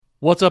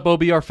What's up,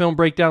 OBR Film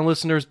Breakdown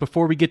listeners?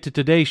 Before we get to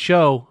today's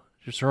show,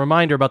 just a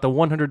reminder about the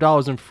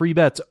 $100 in free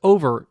bets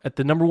over at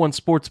the number one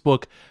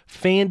sportsbook,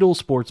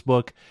 FanDuel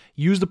Sportsbook.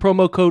 Use the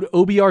promo code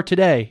OBR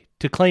today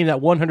to claim that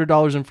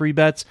 $100 in free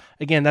bets.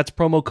 Again, that's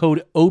promo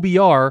code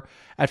OBR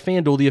at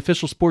FanDuel, the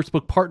official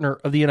sportsbook partner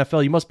of the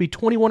NFL. You must be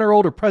 21 or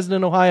older, present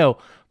in Ohio.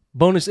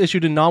 Bonus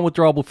issued in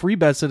non-withdrawable free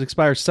bets that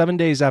expires 7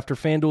 days after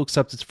FanDuel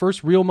accepts its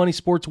first real money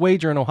sports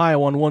wager in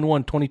Ohio on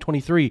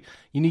 1/1/2023.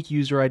 Unique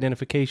user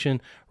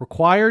identification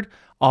required.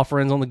 Offer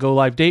ends on the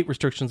go-live date.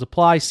 Restrictions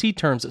apply. See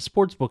terms at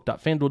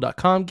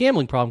sportsbook.fanduel.com.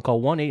 Gambling problem, call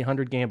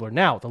 1-800-GAMBLER.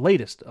 Now, the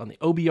latest on the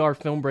OBR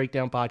Film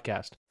Breakdown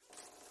podcast.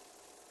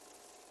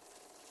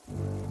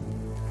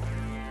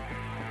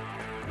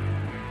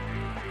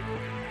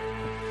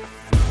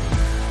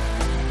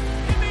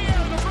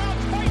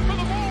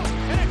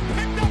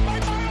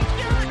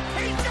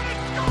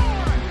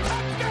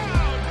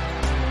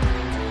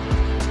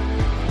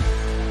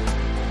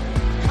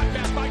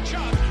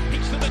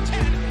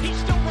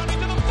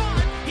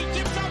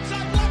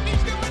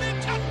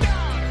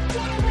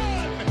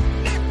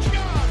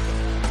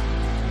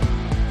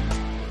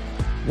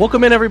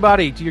 Welcome in,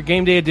 everybody, to your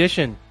game day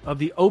edition of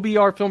the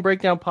OBR Film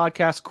Breakdown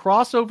Podcast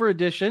crossover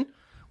edition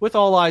with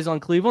All Eyes on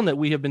Cleveland that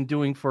we have been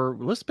doing for,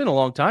 well, it's been a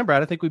long time,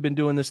 Brad. I think we've been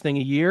doing this thing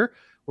a year.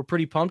 We're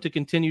pretty pumped to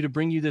continue to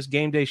bring you this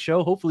game day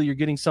show. Hopefully you're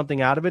getting something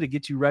out of it. It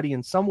gets you ready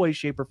in some way,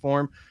 shape, or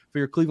form for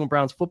your Cleveland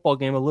Browns football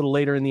game a little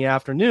later in the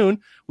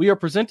afternoon. We are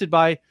presented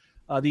by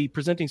the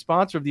presenting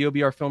sponsor of the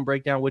OBR Film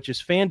Breakdown, which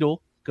is FanDuel.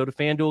 Go to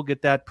FanDuel,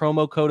 get that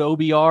promo code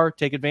OBR,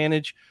 take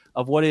advantage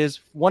of what is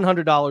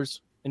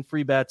 $100 in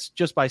free bets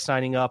just by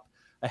signing up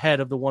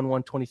ahead of the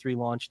 1/1/23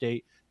 launch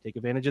date. Take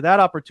advantage of that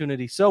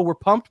opportunity. So we're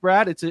pumped,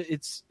 Brad.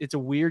 It's a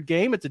weird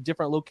game. It's a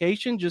different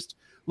location. Just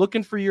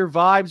looking for your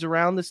vibes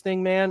around this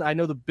thing, man. I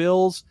know the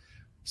Bills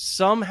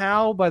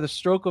somehow, by the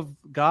stroke of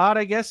God,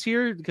 I guess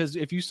here, because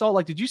if you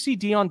saw, did you see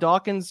Deion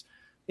Dawkins'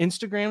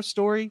 Instagram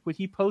story when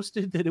he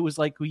posted that it was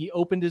like he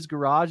opened his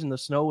garage and the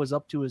snow was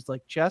up to his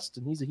chest,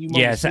 and he's a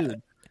humongous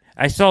dude.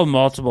 I saw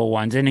multiple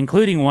ones, and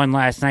including one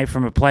last night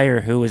from a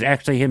player who was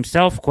actually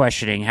himself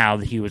questioning how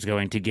he was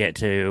going to get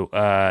to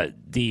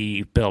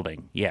the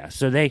building. Yeah,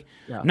 so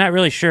I'm not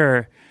really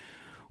sure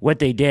what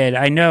they did.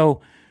 I know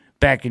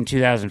back in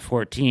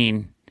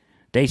 2014,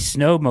 they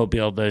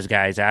snowmobiled those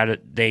guys out.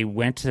 They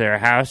went to their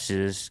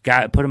houses,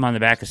 put them on the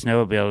back of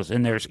snowmobiles,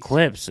 and there's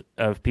clips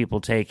of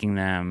people taking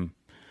them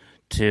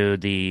to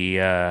the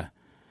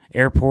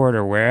airport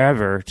or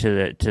wherever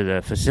to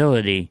the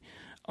facility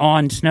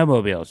on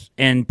snowmobiles.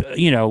 And,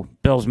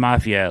 Bills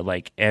Mafia,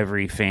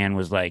 every fan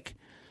was like,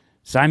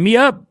 sign me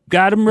up,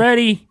 got them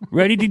ready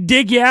to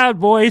dig you out,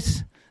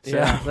 boys. So.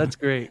 Yeah, that's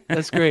great.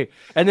 That's great.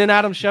 And then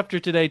Adam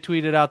Schefter today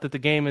tweeted out that the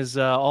game is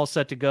all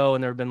set to go,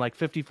 and there have been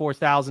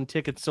 54,000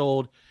 tickets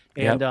sold.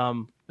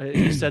 And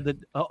he said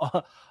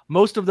that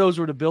most of those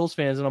were to Bills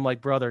fans. And I'm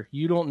like, brother,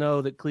 you don't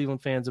know that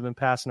Cleveland fans have been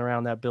passing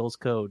around that Bills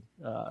code.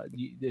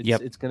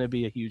 It's going to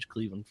be a huge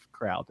Cleveland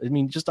crowd. I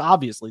mean, just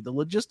obviously the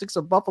logistics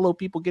of Buffalo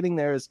people getting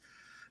there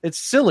it's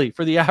silly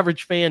for the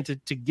average fan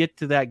to get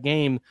to that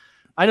game.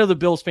 I know the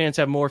Bills fans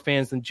have more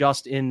fans than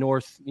just in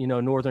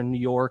northern New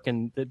York,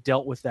 and that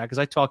dealt with that. Because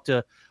I talked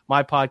to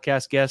my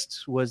podcast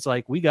guests, was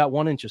like, we got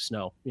 1 inch of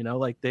snow,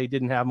 they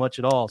didn't have much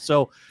at all.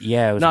 So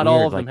yeah, not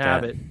all of them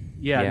have it.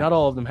 Yeah, not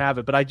all of them have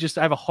it. But I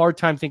have a hard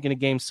time thinking a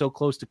game so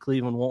close to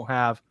Cleveland won't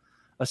have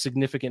a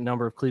significant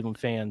number of Cleveland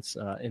fans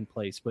in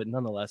place. But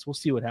nonetheless, we'll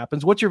see what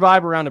happens. What's your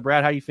vibe around it,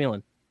 Brad? How you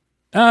feeling?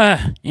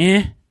 Not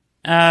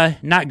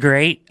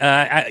great.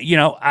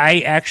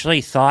 I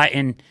actually thought,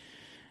 and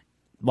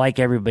like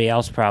everybody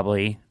else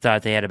probably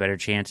thought, they had a better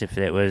chance if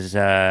it was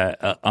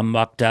a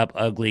mucked up,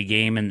 ugly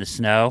game in the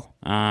snow.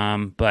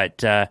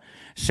 But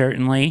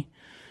certainly,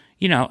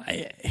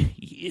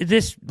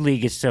 this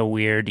league is so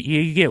weird.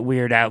 You get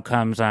weird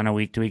outcomes on a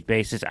week-to-week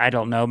basis. I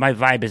don't know. My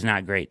vibe is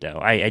not great, though.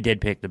 I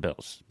did pick the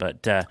Bills,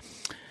 but yeah.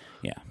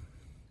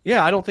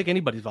 Yeah, I don't think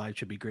anybody's vibe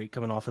should be great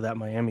coming off of that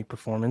Miami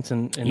performance,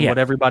 and what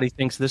everybody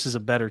thinks this is a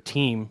better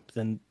team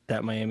than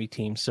that Miami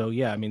team. So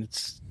yeah, I mean,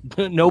 it's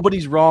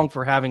nobody's wrong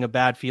for having a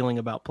bad feeling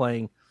about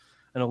playing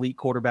an elite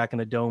quarterback in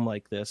a dome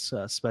like this,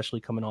 especially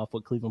coming off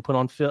what Cleveland put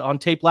on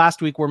tape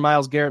last week, where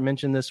Myles Garrett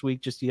mentioned this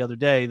week, just the other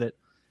day, that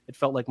it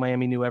felt like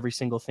Miami knew every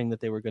single thing that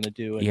they were going to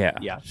do. And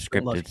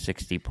scripted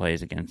 60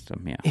 plays against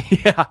them. Yeah.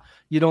 Yeah,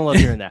 you don't love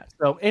hearing that.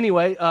 So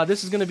anyway,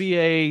 this is going to be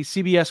a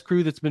CBS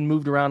crew that's been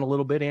moved around a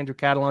little bit. Andrew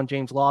Catalon,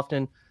 James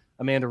Lofton,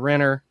 Amanda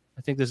Renner.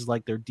 I think this is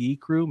their D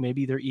crew,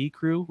 maybe their E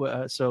crew.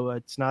 So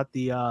it's not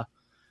the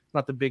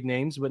big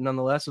names, but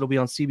nonetheless, it'll be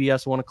on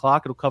CBS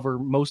 1:00. It'll cover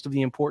most of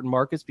the important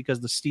markets because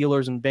the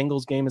Steelers and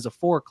Bengals game is a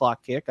 4:00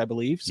 kick, I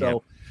believe.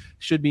 So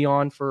should be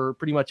on for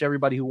pretty much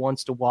everybody who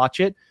wants to watch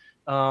it.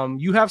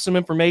 You have some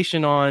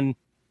information on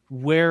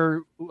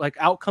where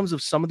outcomes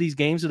of some of these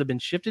games that have been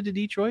shifted to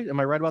Detroit.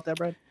 Am I right about that,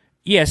 Brad?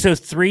 Yeah. So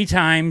 3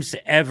 times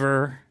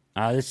ever.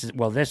 This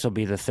will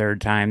be the 3rd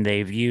time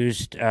they've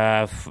used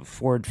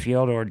Ford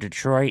Field or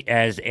Detroit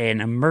as an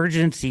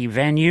emergency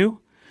venue.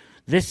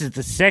 this is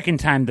the second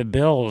time the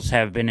Bills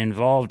have been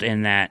involved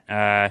in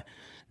that.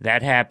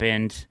 That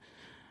happened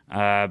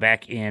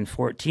back in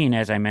 2014,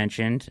 as I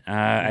mentioned,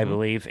 I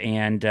believe,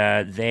 and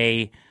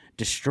they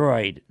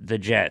destroyed the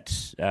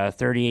Jets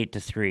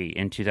 38-3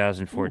 in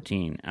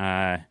 2014.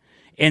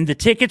 And the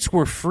tickets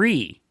were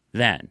free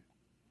then.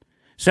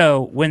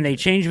 So when they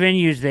changed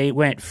venues, they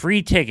went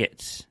free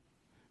tickets,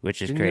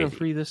 which is Didn't crazy. get them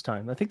free this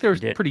time. I think they were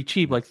pretty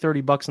cheap, like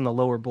 $30 in the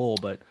lower bowl,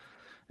 but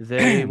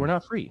they were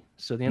not free.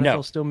 So the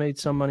NFL still made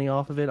some money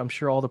off of it. I'm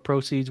sure all the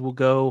proceeds will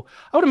go.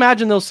 I would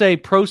imagine they'll say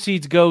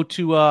proceeds go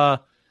to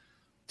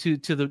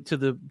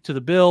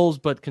the Bills,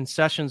 but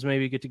concessions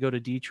maybe get to go to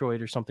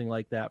Detroit or something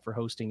like that for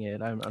hosting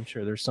it. I'm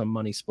sure there's some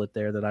money split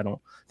there that I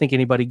don't think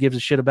anybody gives a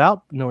shit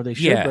about, nor they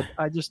should. But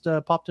I just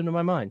popped into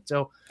my mind.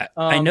 So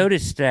I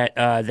noticed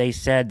that they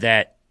said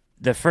that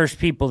the first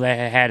people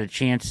that had a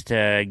chance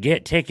to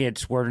get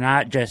tickets were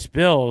not just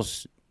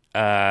Bills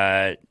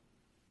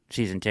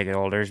season ticket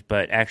holders,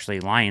 but actually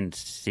Lions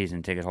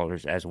season ticket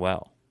holders as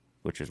well,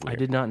 which is weird. I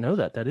did not know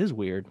that. That is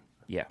weird.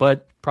 Yeah.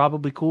 But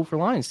probably cool for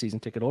Lions season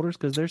ticket holders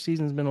because their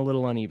season's been a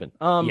little uneven.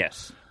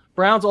 Yes.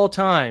 Browns all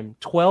time,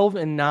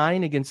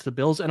 12-9 against the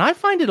Bills. And I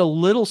find it a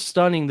little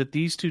stunning that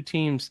these two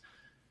teams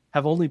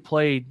have only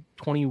played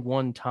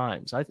 21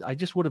 times. I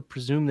just would have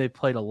presumed they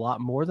played a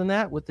lot more than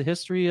that with the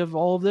history of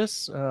all of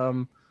this,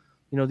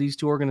 these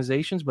two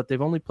organizations, but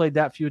they've only played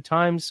that few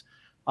times.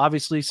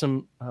 Obviously,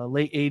 some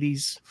late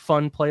 80s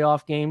fun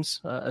playoff games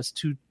as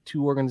two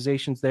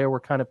organizations there were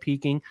kind of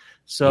peaking.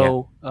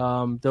 So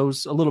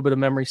those a little bit of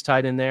memories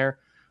tied in there.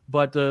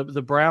 But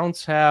the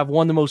Browns have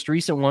won the most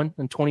recent one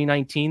in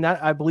 2019.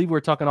 That I believe we were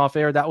talking off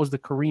air. That was the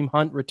Kareem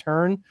Hunt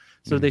return.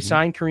 So they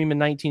signed Kareem in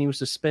 19. He was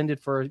suspended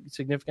for a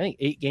significant, I think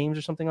 8 games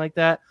or something like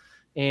that.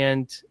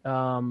 And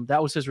that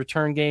was his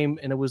return game.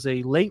 And it was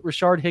a late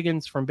Rashard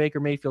Higgins from Baker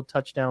Mayfield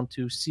touchdown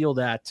to seal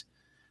that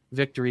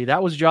victory.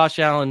 That was Josh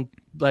Allen,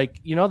 like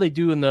they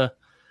do in the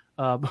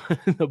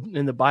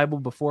in the Bible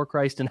before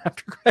Christ and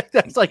after Christ.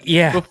 That's like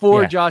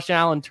before Josh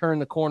Allen turned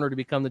the corner to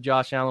become the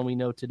Josh Allen we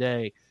know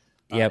today.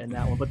 In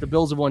that one, but the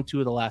Bills have won 2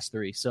 of the last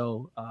 3.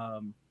 So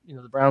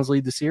the Browns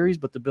lead the series,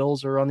 but the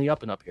Bills are on the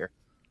up and up here.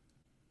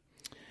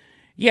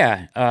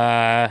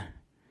 Yeah,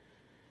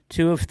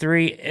 2 of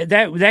 3.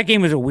 That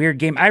game was a weird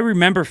game. I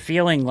remember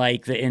feeling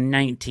like in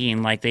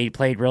 19, like they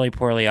played really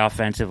poorly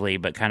offensively,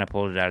 but kind of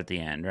pulled it out at the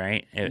end,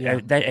 right?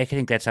 I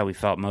think that's how we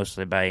felt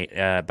mostly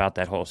about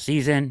that whole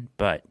season.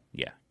 But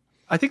yeah,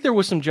 I think there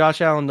was some Josh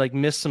Allen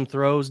missed some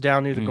throws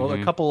down near the goal,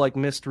 a couple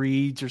missed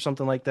reads or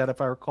something like that, if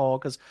I recall.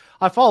 Because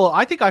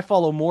I think I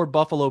follow more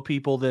Buffalo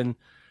people than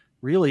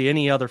really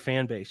any other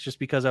fan base, just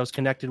because I was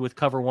connected with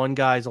Cover One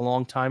guys a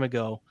long time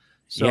ago.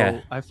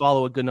 So I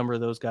follow a good number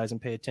of those guys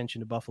and pay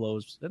attention to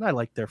Buffalo's, and I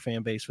like their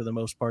fan base for the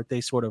most part. They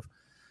sort of,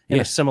 in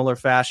a similar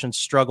fashion,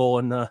 struggle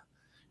in the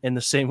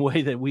same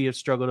way that we have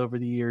struggled over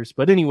the years.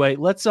 But anyway,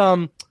 let's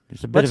look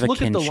at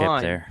the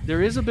line.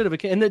 There is a bit of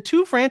and the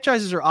two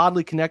franchises are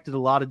oddly connected a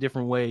lot of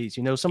different ways.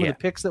 Some of the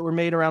picks that were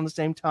made around the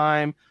same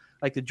time,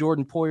 like the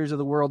Jordan Poyers of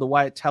the world, the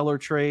Wyatt Teller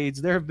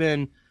trades. There have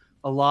been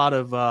a lot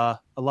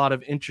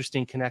of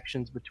interesting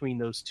connections between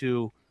those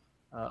two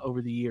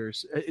over the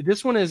years.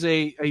 This one is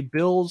a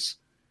Bills.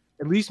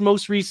 At least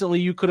most recently,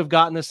 you could have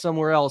gotten this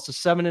somewhere else. A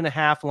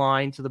 7.5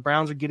 line. So the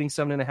Browns are getting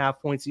 7.5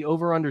 points. The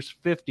over/under's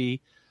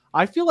 50.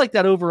 I feel like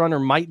that over/under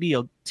might be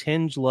a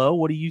tinge low.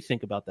 What do you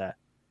think about that?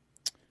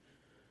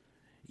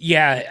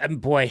 Yeah,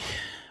 boy,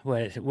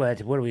 what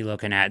are we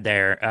looking at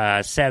there?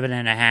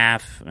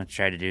 7.5. Let's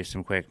try to do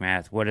some quick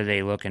math. What are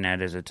they looking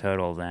at as a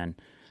total then?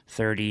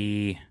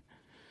 30.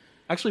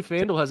 Actually,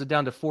 FanDuel has it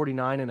down to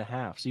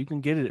 49.5. So you can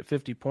get it at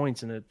 50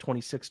 points in a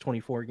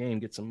 26-24 game.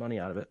 Get some money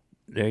out of it.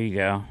 There you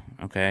go.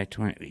 Okay,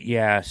 20.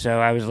 Yeah. So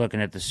I was looking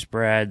at the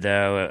spread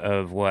though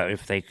of what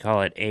if they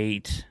call it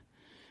 8.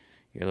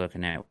 You're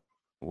looking at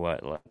what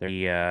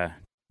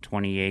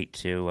 28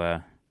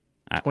 to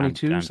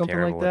 22, I'm something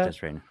terrible like that. With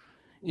this right now.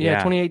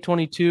 Yeah,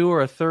 28-22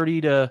 or a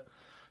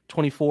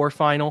 30-24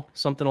 final,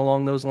 something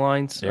along those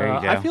lines. There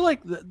you go. I feel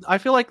like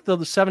the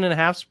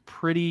 7.5's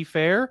pretty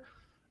fair.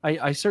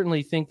 I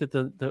certainly think that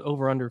the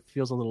over/under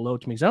feels a little low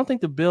to me because I don't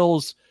think the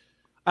Bills.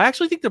 I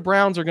actually think the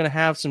Browns are going to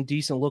have some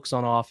decent looks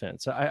on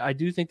offense. I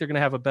do think they're going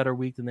to have a better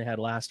week than they had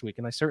last week,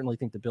 and I certainly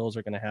think the Bills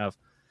are going to have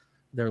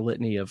their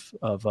litany of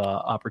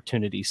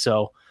opportunities.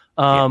 So,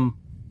 to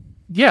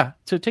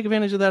take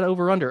advantage of that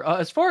over/under.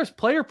 As far as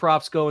player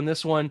props go in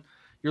this one,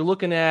 you're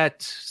looking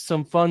at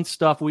some fun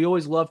stuff. We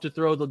always love to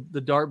throw the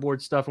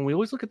dartboard stuff, and we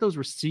always look at those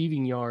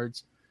receiving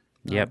yards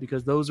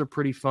because those are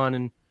pretty fun,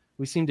 and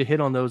we seem to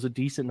hit on those a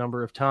decent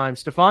number of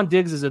times. Stephon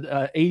Diggs is at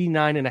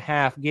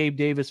 89.5, Gabe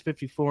Davis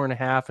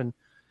 54.5, and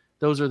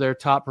those are their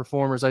top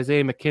performers.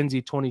 Isaiah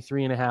McKenzie,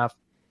 23.5.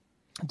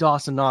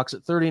 Dawson Knox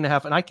at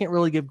 30.5. And I can't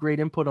really give great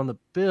input on the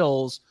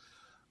Bills.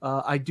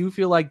 I do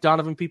feel like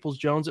Donovan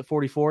Peoples-Jones at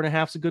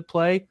 44.5 is a good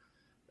play.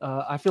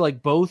 I feel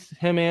like both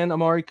him and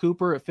Amari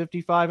Cooper at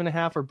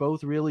 55.5 are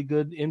both really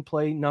good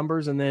in-play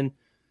numbers. And then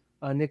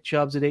Nick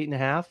Chubb's at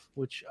 8.5,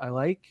 which I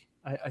like.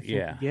 I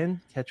think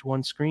again, catch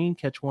one screen,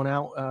 catch one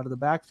out of the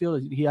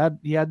backfield. He had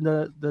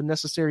the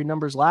necessary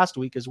numbers last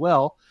week as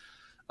well.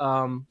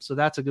 So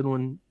that's a good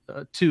one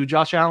too.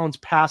 Josh Allen's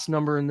pass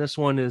number in this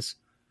one is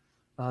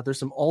there's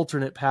some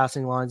alternate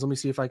passing lines. Let me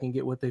see if I can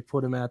get what they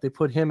put him at. They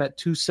put him at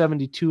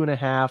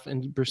 272.5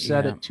 and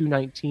Brissett at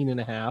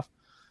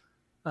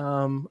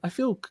 219.5. I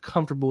feel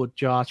comfortable with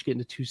Josh getting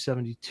to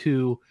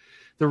 272.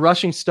 The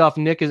rushing stuff,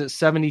 Nick is at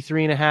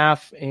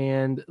 73.5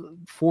 and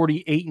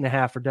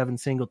 48.5 for Devin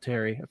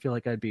Singletary. I feel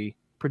like I'd be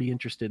pretty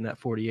interested in that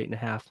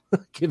 48.5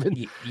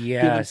 given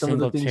some of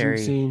the things we've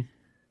seen.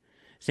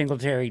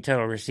 Singletary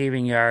total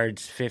receiving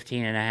yards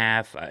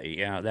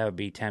 15.5. That would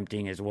be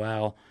tempting as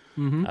well.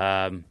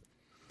 Mm-hmm.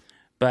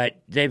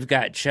 But they've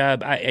got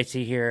Chubb. I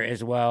see here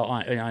as well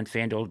on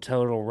FanDuel,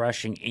 total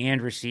rushing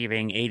and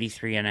receiving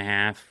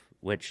 83.5,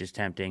 which is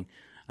tempting.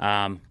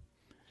 I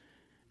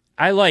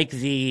like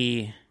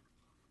the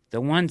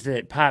ones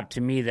that pop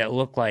to me that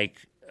look like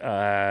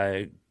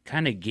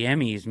kind of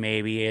gimmies.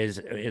 Maybe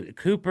is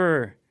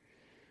Cooper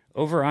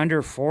over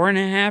under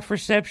 4.5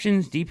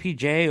 receptions,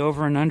 DPJ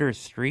over and under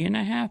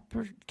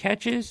 3.5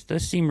 catches.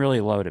 Those seem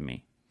really low to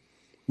me.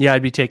 Yeah,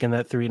 I'd be taking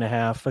that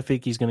 3.5. I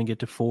think he's going to get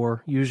to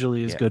 4.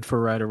 Usually is good for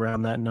right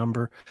around that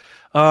number.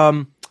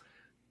 The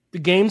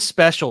game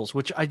specials,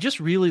 which I just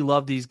really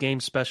love these game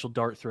special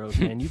dart throws,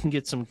 man. You can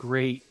get some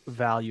great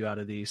value out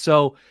of these.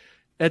 So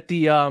at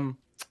the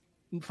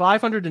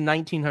 500 to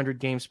 1,900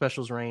 game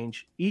specials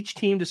range, each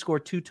team to score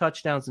 2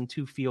 touchdowns and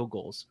 2 field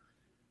goals.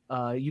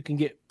 You can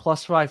get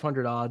plus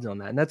 500 odds on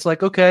that. And that's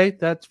like, okay,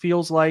 that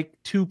feels like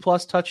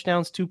 2+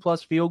 touchdowns,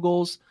 2+ field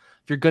goals.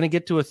 If you're going to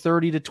get to a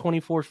 30 to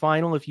 24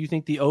 final, if you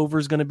think the over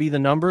is going to be the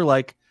number,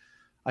 like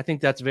I think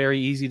that's very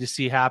easy to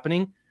see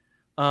happening.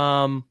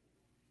 So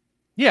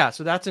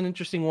that's an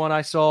interesting one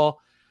I saw.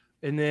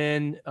 And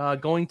then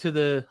going to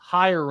the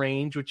higher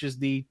range, which is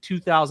the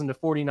 2,000 to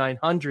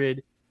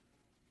 4,900,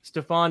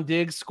 Stephon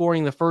Diggs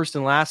scoring the first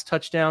and last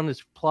touchdown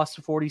is plus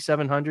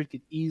 4,700.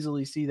 Could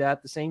easily see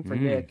that. The same for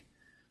Nick.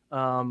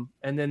 And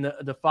then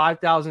the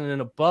 5,000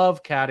 and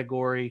above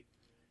category,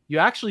 you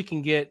actually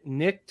can get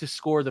Nick to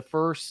score the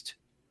first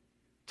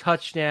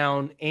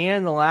touchdown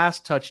and the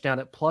last touchdown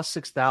at plus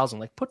 6,000.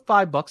 Like put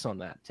 $5 on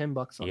that,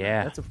 $10 on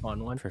that. That's a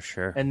fun one for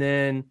sure. And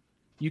then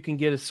you can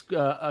get a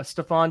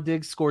Stephon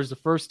Diggs scores the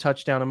first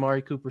touchdown,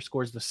 Amari Cooper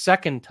scores the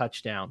second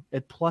touchdown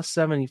at plus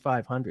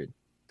 7,500.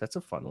 That's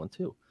a fun one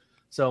too.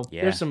 So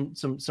there's some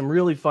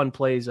really fun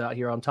plays out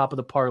here on top of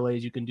the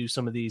parlays. You can do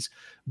some of these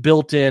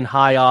built-in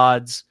high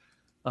odds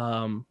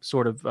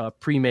sort of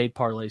pre-made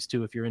parlays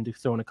too if you're into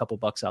throwing a couple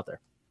bucks out there.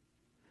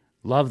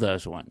 Love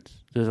those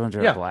ones. Those ones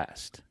are a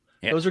blast.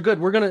 Yep. Those are good.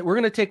 We're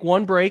gonna take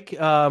one break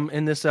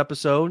in this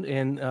episode,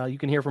 and you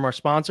can hear from our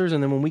sponsors.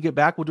 And then when we get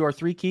back, we'll do our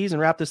 3 keys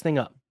and wrap this thing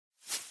up.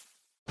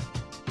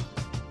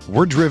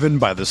 We're driven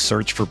by the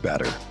search for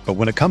better, but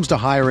when it comes to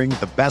hiring,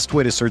 the best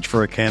way to search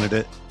for a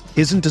candidate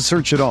isn't to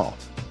search at all.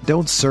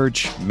 Don't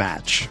search.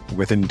 Match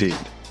with Indeed.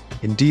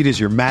 Indeed is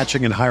your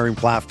matching and hiring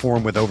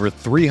platform with over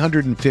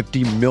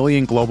 350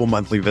 million global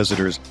monthly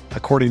visitors,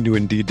 according to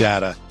Indeed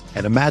data,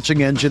 and a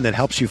matching engine that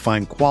helps you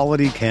find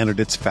quality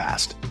candidates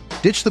fast.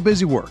 Ditch the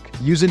busy work.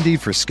 Use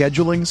Indeed for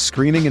scheduling,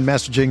 screening, and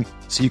messaging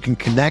so you can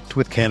connect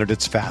with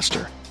candidates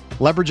faster.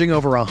 Leveraging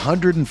over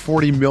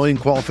 140 million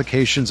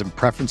qualifications and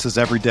preferences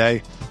every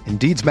day,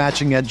 Indeed's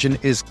matching engine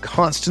is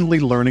constantly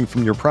learning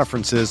from your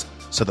preferences,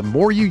 so the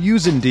more you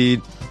use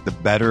Indeed, the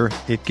better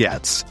it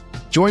gets.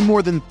 Join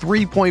more than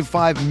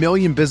 3.5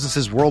 million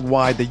businesses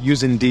worldwide that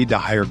use Indeed to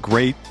hire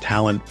great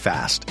talent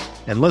fast.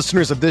 And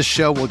listeners of this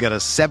show will get a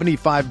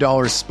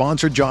 $75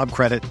 sponsored job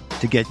credit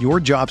to get your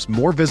jobs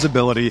more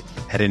visibility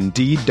at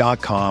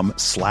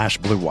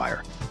Indeed.com/Blue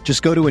Wire.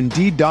 Just go to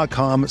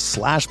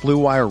Indeed.com/Blue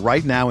Wire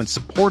right now and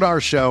support our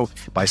show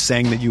by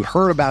saying that you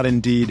heard about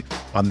Indeed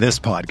on this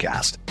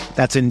podcast.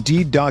 That's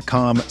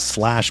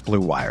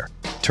Indeed.com/Blue Wire.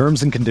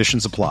 Terms and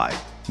conditions apply.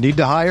 Need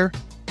to hire?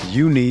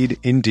 You need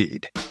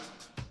Indeed.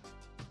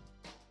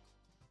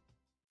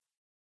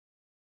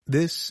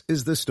 This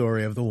is the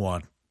story of the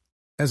one.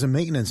 As a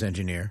maintenance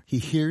engineer, he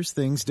hears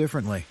things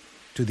differently.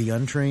 To the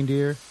untrained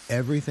ear,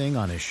 everything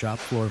on his shop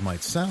floor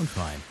might sound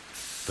fine,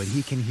 but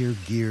he can hear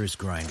gears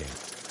grinding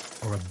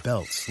or a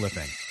belt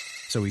slipping.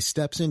 So he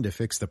steps in to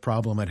fix the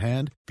problem at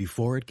hand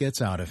before it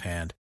gets out of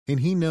hand.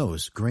 And he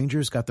knows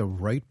Grainger's got the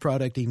right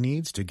product he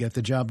needs to get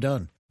the job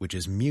done, which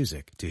is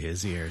music to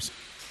his ears.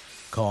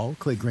 Call,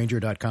 click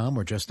Grainger.com,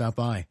 or just stop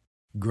by.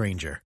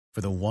 Grainger,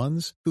 for the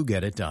ones who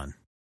get it done.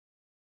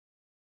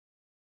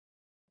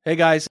 Hey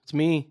guys, it's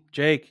me,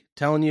 Jake,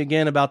 telling you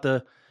again about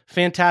the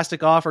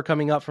fantastic offer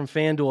coming up from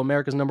FanDuel,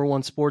 America's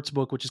 #1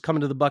 sportsbook, which is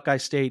coming to the Buckeye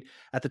State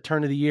at the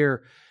turn of the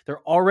year.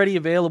 They're already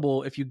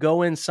available. If you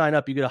go in, sign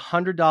up, you get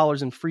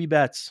 $100 in free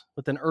bets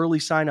with an early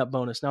sign-up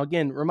bonus. Now,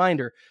 again,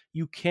 reminder,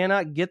 you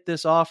cannot get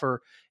this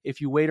offer if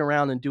you wait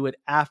around and do it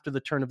after the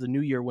turn of the new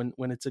year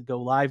when it's a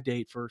go-live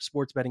date for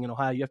sports betting in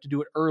Ohio. You have to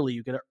do it early.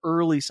 You get an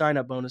early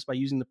sign-up bonus by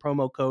using the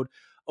promo code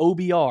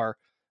OBR.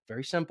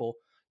 Very simple,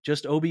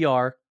 just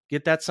OBR.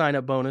 Get that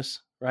sign-up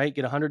bonus. right?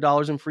 Get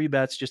 $100 in free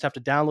bets. Just have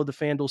to download the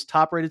FanDuel's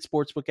top-rated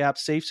sportsbook app.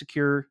 Safe,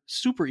 secure,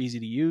 super easy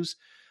to use.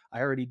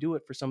 I already do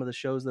it for some of the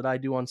shows that I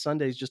do on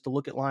Sundays just to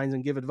look at lines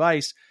and give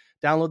advice.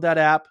 Download that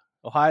app.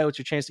 Ohio, it's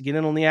your chance to get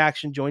in on the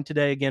action. Join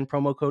today. Again,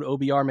 promo code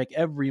OBR. Make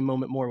every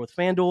moment more with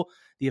FanDuel,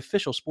 the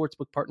official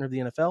sportsbook partner of the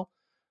NFL.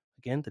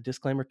 Again, the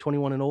disclaimer,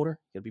 21 and older.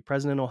 You got to be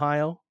present in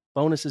Ohio.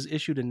 Bonuses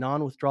issued in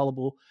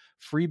non-withdrawable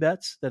free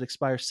bets that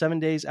expire 7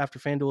 days after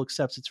FanDuel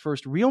accepts its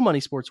first real money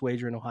sports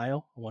wager in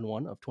Ohio,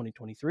 1/1 of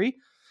 2023.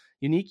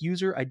 Unique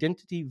user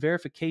identity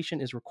verification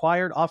is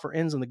required. Offer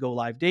ends on the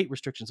go-live date.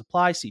 Restrictions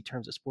apply. See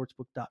terms at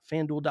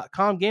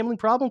sportsbook.fanduel.com. Gambling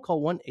problem?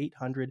 Call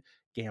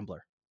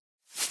 1-800-GAMBLER.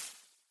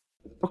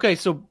 Okay,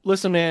 so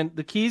listen, man,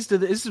 the keys to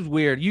this is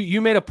weird.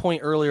 You made a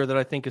point earlier that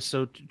I think is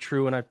so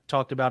true, and I've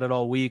talked about it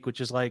all week, which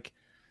is like,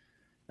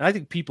 and I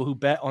think people who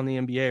bet on the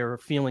NBA are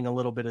feeling a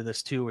little bit of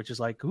this too, which is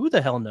like, who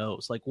the hell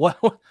knows? Like, what?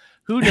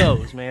 Who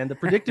knows, man? The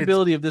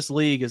predictability of this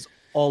league is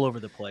all over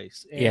the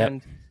place.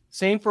 And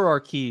same for our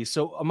keys.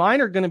 So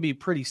mine are going to be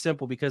pretty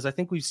simple because I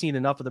think we've seen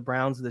enough of the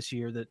Browns this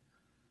year that,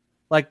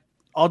 like,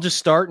 I'll just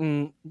start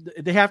and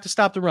they have to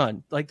stop the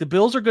run. Like, the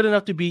Bills are good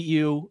enough to beat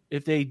you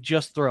if they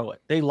just throw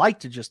it. They like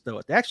to just throw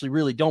it. They actually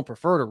really don't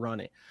prefer to run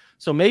it.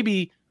 So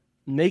maybe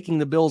making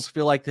the Bills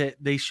feel like that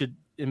they should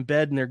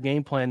embed in their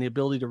game plan the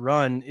ability to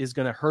run is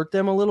going to hurt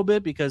them a little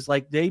bit because,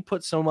 like, they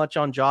put so much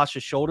on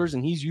Josh's shoulders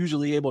and he's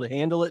usually able to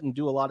handle it and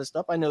do a lot of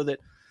stuff. I know that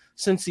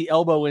since the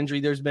elbow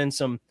injury, there's been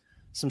some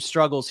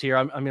struggles here.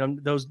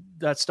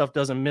 That stuff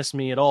doesn't miss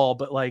me at all.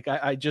 But like,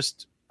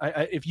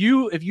 if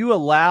you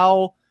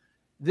allow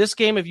this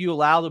game, if you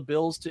allow the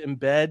Bills to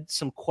embed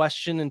some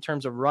question in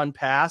terms of run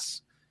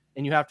pass,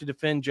 and you have to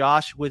defend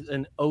Josh with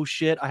an, oh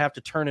shit, I have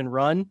to turn and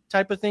run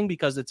type of thing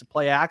because it's a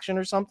play action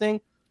or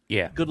something.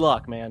 Yeah. Good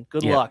luck, man.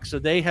 Good luck. So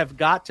they have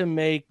got to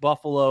make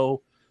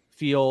Buffalo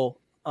feel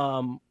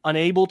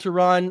unable to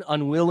run,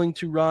 unwilling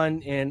to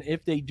run. And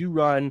if they do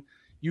run,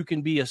 you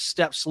can be a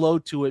step slow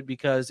to it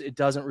because it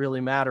doesn't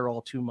really matter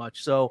all too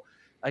much. So,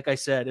 like I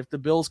said, if the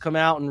Bills come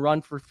out and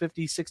run for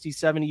 50, 60,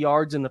 70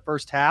 yards in the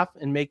first half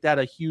and make that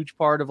a huge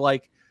part of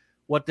like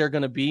what they're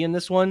going to be in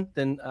this one,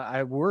 then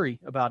I worry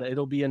about it.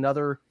 It'll be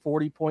another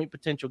 40-point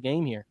potential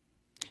game here.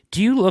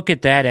 Do you look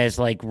at that as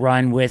like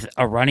run with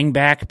a running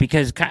back?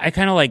 Because I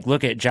kind of like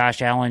look at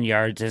Josh Allen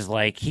yards as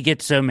like he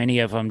gets so many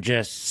of them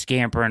just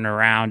scampering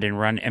around and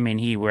run. I mean,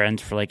 he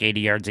runs for like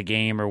 80 yards a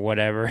game or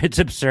whatever. It's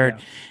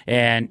absurd.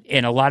 Yeah.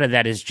 And a lot of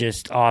that is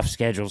just off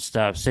schedule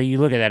stuff. So you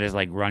look at that as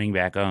like running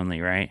back only,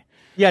 right?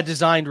 Yeah,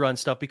 designed run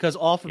stuff, because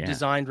off of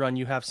designed run,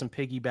 you have some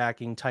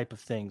piggybacking type of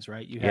things,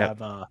 right? You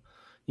have,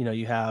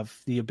 you have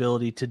the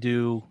ability to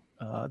do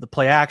the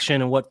play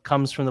action and what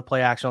comes from the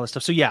play action, all this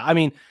stuff. So yeah, I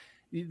mean,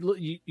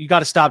 you got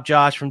to stop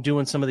Josh from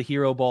doing some of the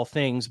hero ball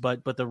things,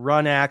 but the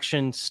run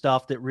action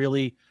stuff that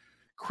really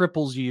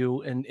cripples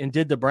you and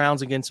did the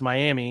Browns against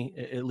Miami,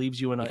 it leaves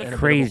you in a bit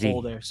of a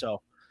hole there.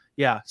 So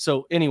yeah.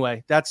 So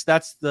anyway, that's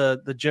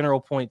the general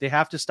point. They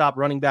have to stop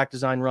running back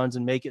design runs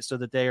and make it so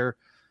that they are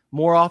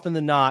more often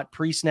than not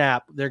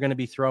pre-snap. They're going to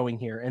be throwing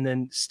here, and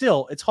then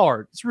still it's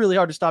hard. It's really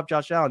hard to stop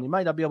Josh Allen. You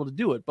might not be able to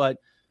do it, but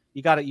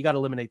you got to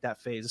eliminate that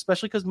phase,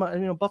 especially because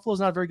Buffalo's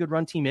not a very good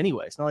run team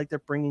anyway. It's not like they're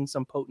bringing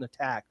some potent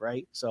attack,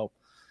 right? So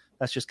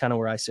that's just kind of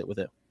where I sit with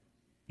it.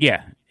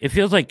 Yeah, it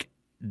feels like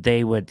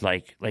they would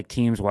like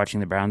teams watching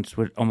the Browns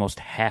would almost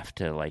have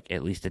to like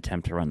at least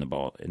attempt to run the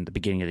ball in the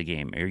beginning of the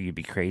game, or you'd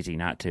be crazy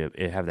not to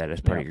have that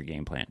as part of your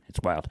game plan. It's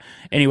wild.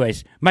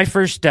 Anyways, my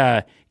first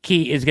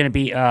key is going to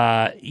be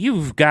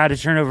you've got to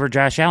turn over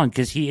Josh Allen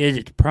because he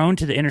is prone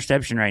to the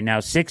interception right now.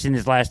 6 in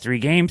his last 3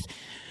 games,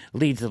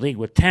 leads the league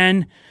with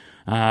 10.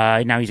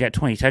 Now he's got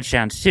 20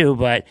 touchdowns too,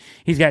 but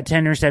he's got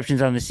 10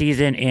 interceptions on the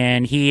season,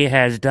 and he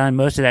has done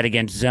most of that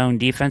against zone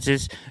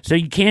defenses. So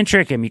you can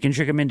trick him. You can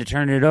trick him into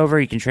turning it over.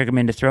 You can trick him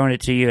into throwing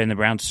it to you, and the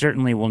Browns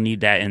certainly will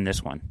need that in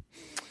this one.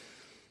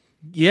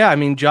 Yeah, I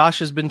mean, Josh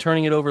has been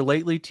turning it over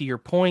lately. To your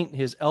point,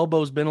 his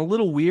elbow's been a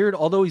little weird.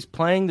 Although he's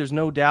playing, there's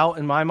no doubt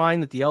in my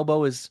mind that the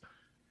elbow it's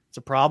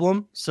a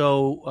problem.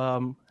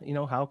 So,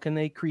 how can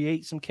they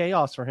create some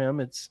chaos for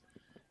him?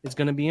 It's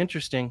going to be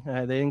interesting.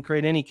 They didn't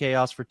create any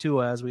chaos for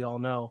Tua, as we all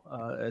know,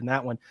 in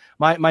that one.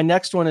 My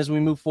next one as we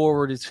move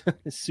forward is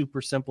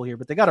super simple here,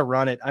 but they got to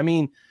run it. I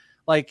mean,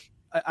 like,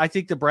 I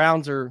think the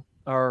Browns are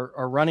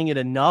running it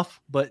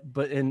enough, but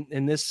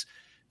in this,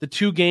 the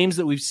 2 games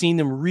that we've seen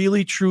them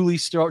really truly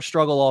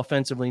struggle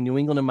offensively, New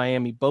England and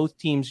Miami, both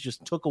teams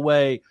just took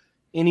away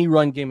any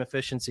run game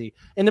efficiency.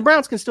 And the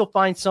Browns can still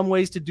find some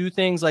ways to do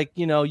things, like,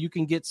 you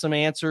can get some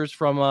answers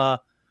from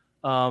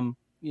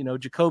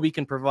Jacoby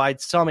can provide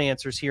some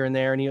answers here and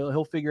there, and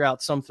he'll figure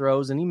out some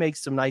throws, and he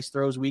makes some nice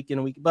throws week in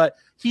and week, but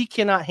he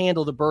cannot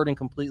handle the burden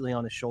completely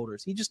on his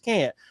shoulders. He just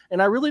can't.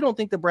 And I really don't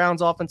think the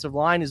Browns offensive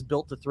line is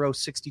built to throw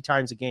 60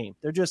 times a game.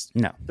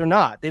 They're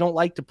not. They don't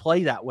like to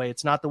play that way.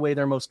 It's not the way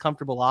they're most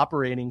comfortable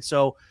operating.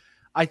 So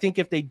I think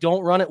if they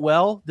don't run it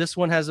well, this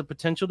one has a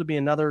potential to be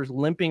another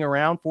limping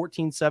around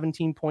 14,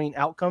 17 point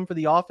outcome for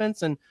the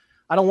offense. And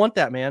I don't want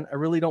that, man. I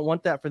really don't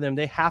want that for them.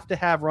 They have to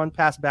have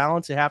run-pass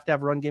balance. They have to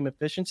have run game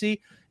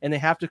efficiency, and they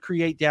have to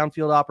create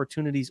downfield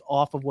opportunities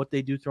off of what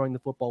they do throwing the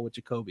football with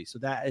Jacoby. So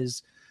that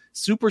is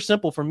super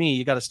simple for me.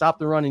 You got to stop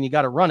the run and you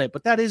got to run it.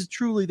 But that is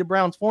truly the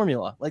Browns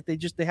formula. Like they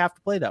have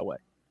to play that way.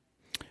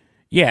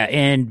 Yeah,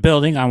 and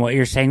building on what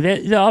you're saying,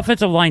 the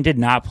offensive line did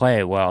not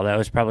play well. That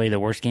was probably the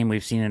worst game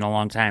we've seen in a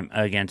long time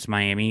against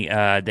Miami.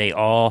 They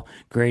all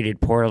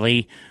graded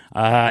poorly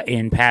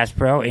in pass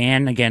pro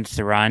and against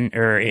the run,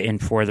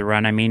 for the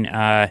run, I mean.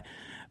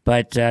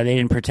 But they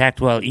didn't protect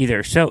well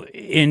either. So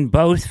in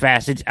both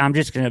facets, I'm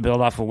just going to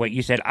build off of what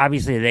you said.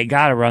 Obviously, they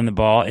got to run the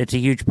ball. It's a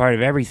huge part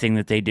of everything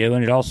that they do,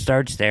 and it all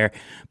starts there.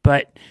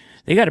 But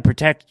they got to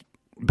protect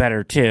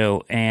better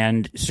too,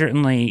 and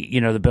certainly,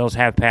 the Bills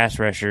have pass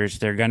rushers.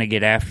 They're going to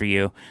get after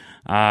you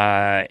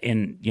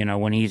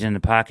when he's in the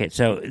pocket.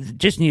 So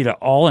just need an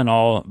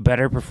all-in-all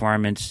better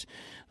performance.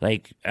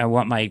 Like, I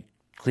want my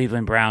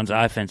Cleveland Browns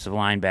offensive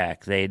line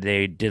back. They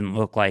didn't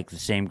look like the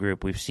same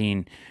group we've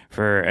seen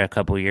for a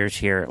couple years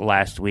here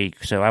last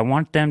week. So I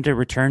want them to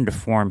return to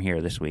form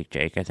here this week,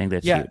 Jake. I think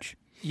that's huge.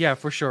 Yeah,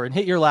 for sure. And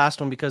hit your last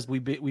one because we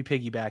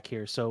piggyback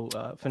here. So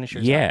finish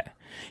yours. Yeah.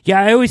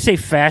 Yeah, I always say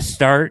fast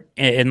start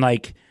and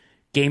like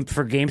game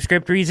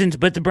script reasons,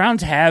 but the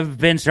Browns have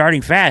been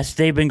starting fast.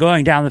 They've been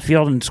going down the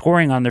field and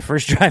scoring on their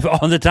first drive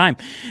all the time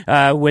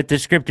with the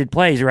scripted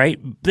plays, right?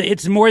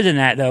 It's more than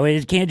that, though.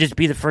 It can't just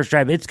be the first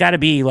drive. It's got to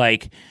be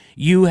like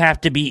you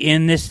have to be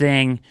in this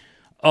thing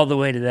all the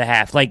way to the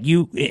half,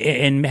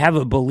 and have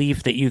a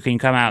belief that you can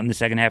come out in the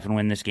second half and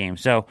win this game.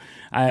 So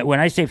when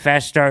I say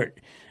fast start,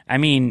 I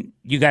mean,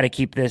 you got to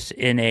keep this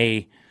in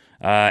a,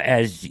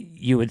 as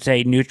you would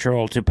say,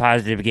 neutral to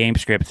positive game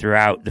script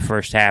throughout the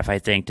first half, I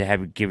think,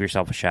 to give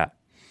yourself a shot.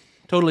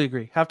 Totally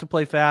agree. Have to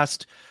play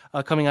fast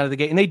coming out of the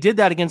gate. And they did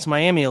that against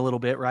Miami a little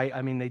bit, right?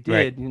 I mean, they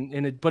did,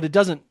 right. But it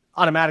doesn't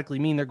automatically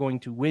mean they're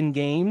going to win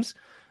games,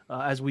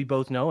 as we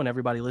both know, and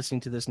everybody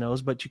listening to this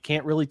knows, but you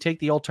can't really take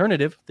the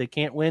alternative. They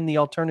can't win the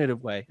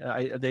alternative way.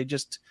 They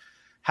just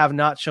have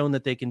not shown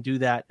that they can do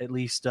that, at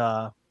least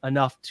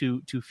enough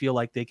to feel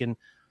like they can,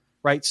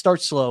 right,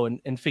 start slow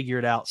and figure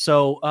it out.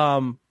 So,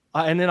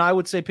 and then I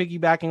would say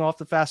piggybacking off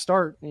the fast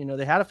start,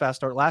 they had a fast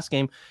start last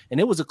game, and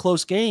it was a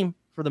close game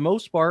for the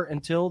most part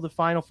until the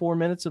final 4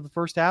 minutes of the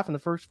first half and the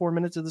first 4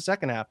 minutes of the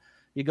second half.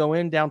 You go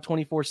in down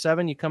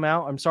 24-7, you come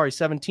out,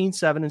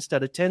 17-7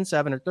 instead of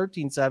 10-7 or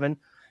 13-7,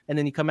 and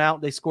then you come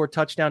out, they score a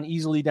touchdown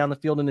easily down the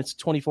field, and it's a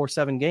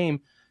 24-7 game,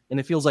 and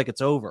it feels like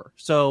it's over.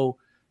 So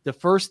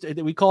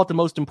we call it the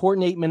most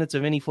important 8 minutes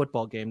of any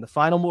football game, the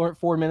final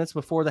 4 minutes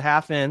before the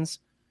half ends,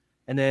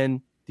 and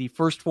then the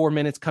first 4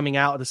 minutes coming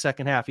out of the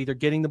second half, either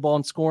getting the ball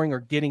and scoring or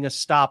getting a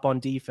stop on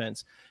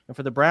defense. And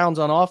for the Browns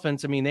on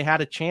offense, I mean, they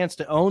had a chance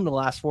to own the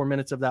last 4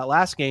 minutes of that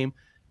last game,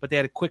 but they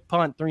had a quick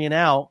punt, 3 and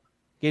out,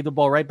 gave the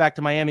ball right back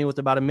to Miami with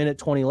about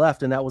 1:20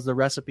 left, and that was the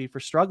recipe for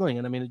struggling.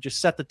 And I mean, it just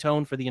set the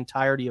tone for the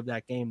entirety of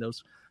that game,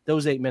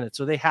 those 8 minutes.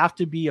 So they have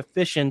to be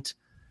efficient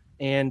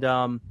and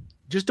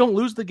just don't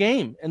lose the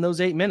game in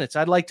those 8 minutes.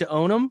 I'd like to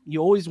own them.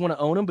 You always want to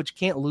own them, but you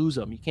can't lose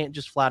them. You can't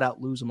just flat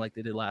out lose them like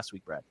they did last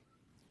week, Brad.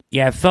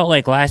 Yeah, it felt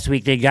like last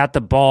week they got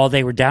the ball,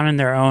 they were down in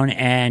their own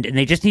end, and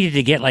they just needed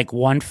to get like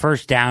one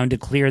first down to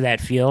clear that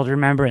field,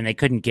 remember? And they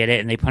couldn't get it,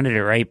 and they punted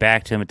it right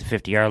back to them at the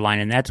 50-yard line,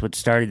 and that's what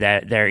started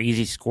their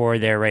easy score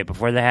there right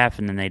before the half,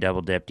 and then they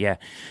double-dipped, yeah.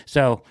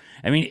 So,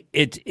 I mean,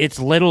 it's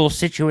little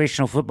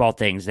situational football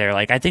things there.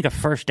 Like, I think a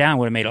first down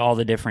would have made all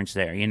the difference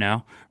there,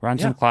 Run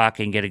some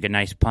clock and get a good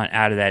nice punt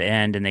out of that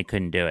end, and they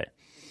couldn't do it.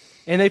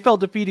 And they felt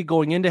defeated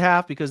going into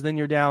half because then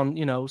you're down,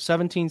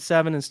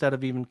 17-7 instead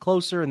of even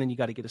closer, and then you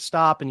got to get a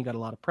stop, and you got a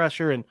lot of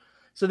pressure, and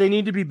so they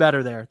need to be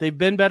better there. They've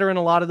been better in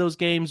a lot of those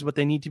games, but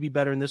they need to be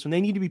better in this one.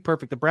 They need to be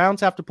perfect. The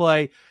Browns have to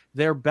play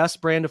their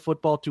best brand of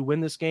football to win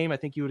this game. I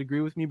think you would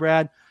agree with me,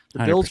 Brad. The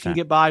 100%. Bills can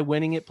get by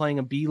winning it, playing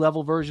a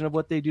B-level version of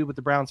what they do, but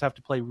the Browns have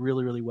to play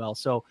really, really well.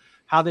 So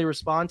how they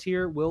respond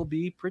here will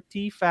be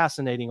pretty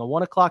fascinating. A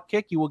 1 o'clock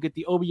kick, you will get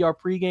the OBR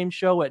pregame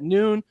show at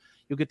noon.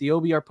 You'll get the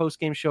OBR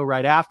postgame show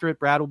right after it.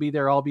 Brad will be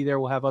there. I'll be there.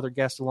 We'll have other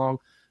guests along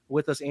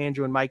with us.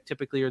 Andrew and Mike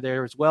typically are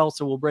there as well.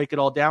 So we'll break it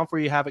all down for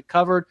you, have it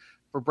covered.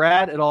 For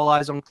Brad at All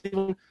Eyes on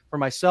Cleveland, for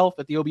myself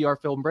at the OBR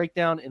Film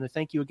Breakdown, and a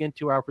thank you again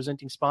to our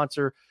presenting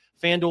sponsor,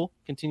 FanDuel.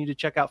 Continue to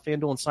check out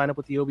FanDuel and sign up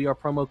with the OBR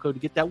promo code to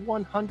get that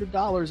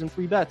 $100 in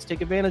free bets.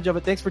 Take advantage of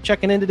it. Thanks for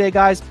checking in today,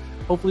 guys.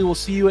 Hopefully we'll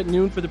see you at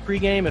noon for the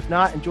pregame. If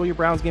not, enjoy your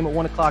Browns game at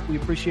 1 o'clock. We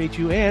appreciate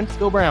you, and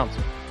go Browns.